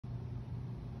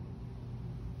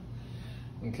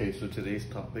Okay, so today's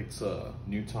topic's a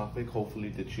new topic. Hopefully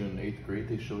that you in 8th grade,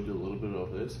 they showed you a little bit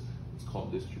of this. It's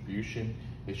called distribution.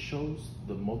 It shows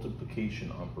the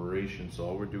multiplication operation. So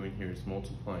all we're doing here is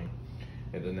multiplying.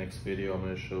 In the next video, I'm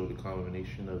going to show the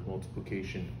combination of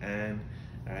multiplication and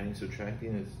adding,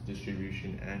 subtracting, its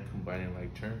distribution, and combining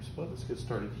like terms. But let's get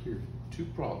started here. 2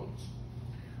 problems.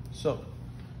 So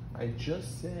I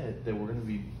just said that we're going to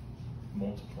be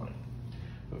multiplying.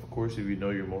 Of course, if you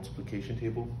know your multiplication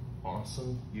table,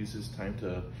 awesome. Use this time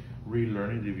to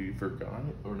relearn it if you forgot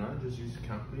it, or not, just use a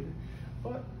calculator.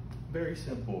 But very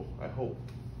simple, I hope.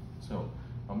 So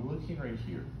I'm looking right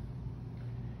here.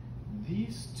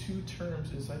 These 2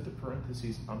 terms inside the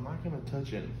parentheses, I'm not gonna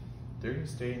touch it. They're gonna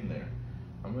stay in there.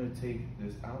 I'm gonna take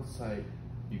this outside,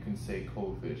 you can say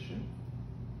coefficient,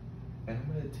 and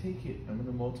I'm gonna take it, I'm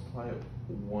gonna multiply it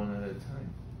 1 at a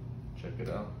time. Check it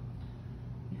out.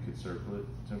 You could circle it,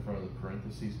 it's in front of the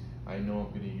parentheses. I know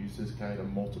I'm gonna use this guy to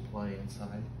multiply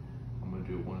inside. I'm gonna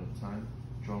do it 1 at a time.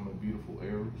 Draw my beautiful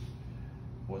arrows.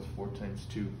 What's 4 times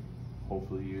 2?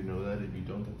 Hopefully you know that. If you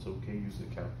don't, that's okay, use the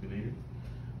calculator.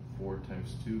 4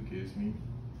 times 2 gives me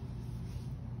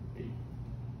 8.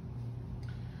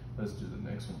 Let's do the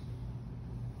next one.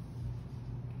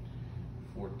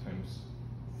 4 times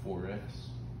 4s.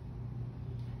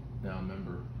 Now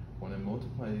remember, when I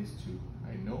multiply these 2,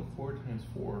 I know 4 times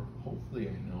 4, hopefully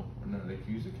I know, or not, I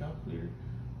can use a calculator.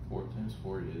 4 times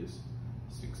 4 is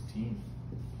 16.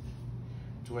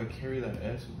 Do I carry that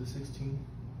s with the 16?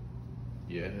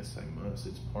 Yes, I must.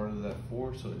 It's part of that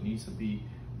 4, so it needs to be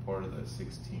part of that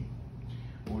 16.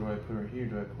 What do I put right here?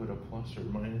 Do I put a plus or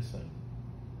minus sign?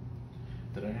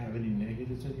 Did I have any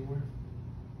negatives anywhere?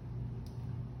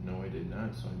 No, I did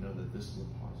not, so I know that this is a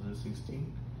positive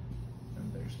 16,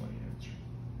 and there's my answer.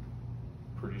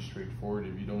 Pretty straightforward.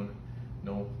 If you don't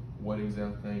know what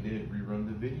exactly I did, rerun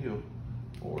the video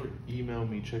or email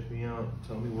me, check me out,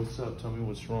 tell me what's up, tell me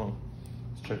what's wrong.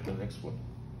 Let's check the next one.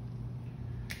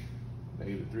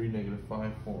 -3,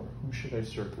 -5, 4. Who should I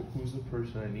circle? Who's the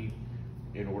person I need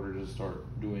in order to start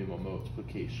doing my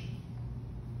multiplication?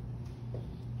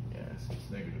 Yes, it's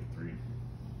 -3.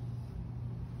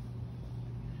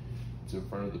 It's in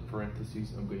front of the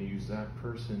parentheses. I'm going to use that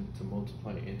person to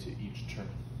multiply into each term.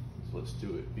 So let's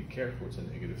do it. Be careful, it's a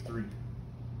 -3.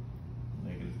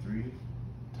 -3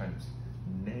 times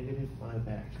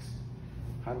 -5x.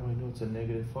 How do I know it's a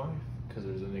 -5? Because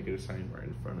there's a negative sign right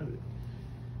in front of it.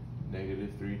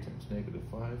 -3 times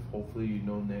 -5. Hopefully you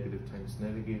know negative times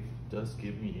negative does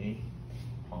give me a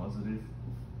positive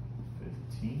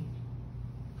 15.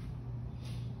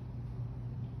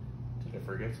 Did I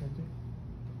forget something?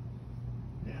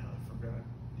 Yeah, I forgot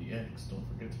the x. Don't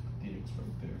forget to put the x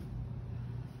right there.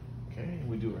 Okay,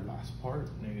 we do our last part.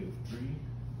 -3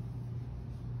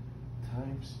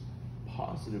 times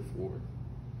positive 4.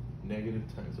 Negative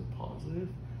times a positive.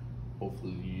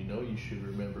 Hopefully you know, you should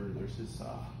remember there's this,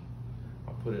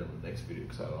 I'll put it on the next video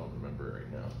because I don't remember it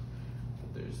right now.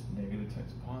 But there's negative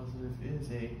times positive is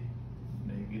a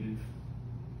 -12.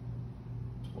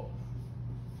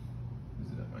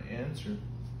 Is that my answer?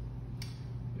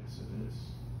 Yes, it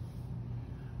is.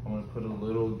 I'm gonna put a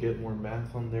little get more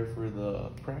math on there for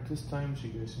the practice time so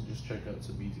you guys can just check out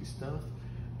some easy stuff.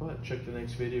 But check the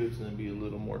next video, it's gonna be a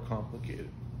little more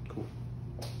complicated. Cool.